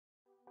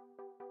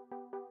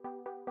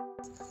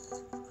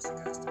Winter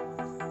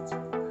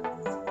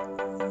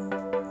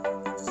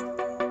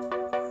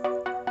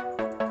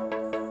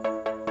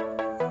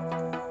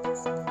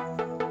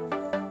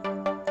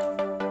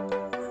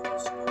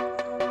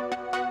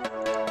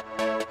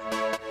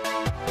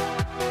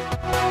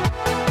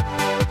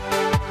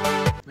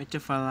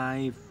for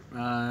Life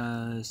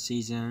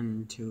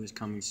season 2 is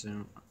coming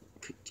soon.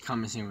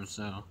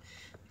 So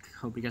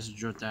hope you guys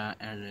enjoyed that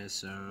edit.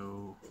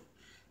 So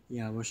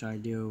yeah, what should I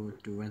do?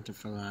 Do Winter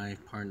for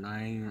Life Part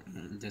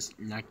 9 this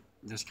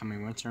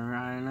coming winter?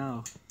 I don't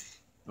know.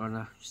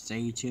 But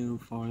stay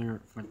tuned for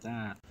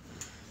that.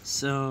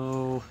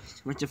 So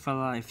Winter for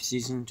Life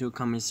season 2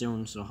 coming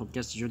soon. So hope you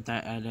guys enjoyed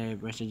that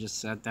edit. Wish I just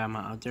said that in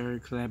my other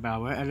clip. I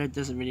will edit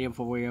this video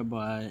for you,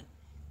 but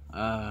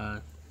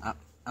uh.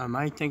 I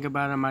might think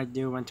about it. I might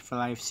do Winter for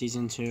Life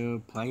Season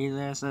 2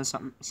 playlist or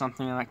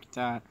something like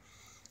that.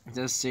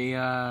 Just see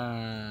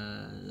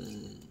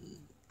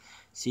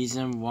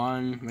Season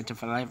 1 Winter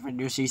for Life. I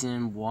do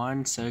Season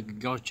 1, so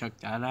go check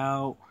that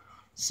out.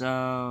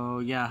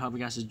 So yeah, I hope you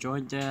guys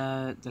enjoyed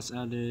that. This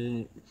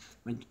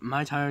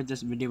my title of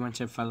this video,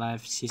 Winter for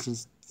Life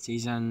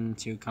Season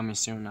 2 coming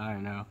soon. I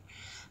don't know.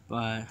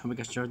 But hope you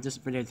guys enjoyed this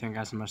video. Thank you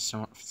guys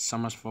so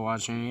much for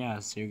watching. Yeah,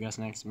 see you guys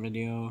next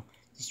video.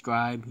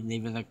 Subscribe,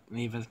 leave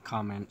a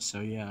comment.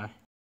 So yeah.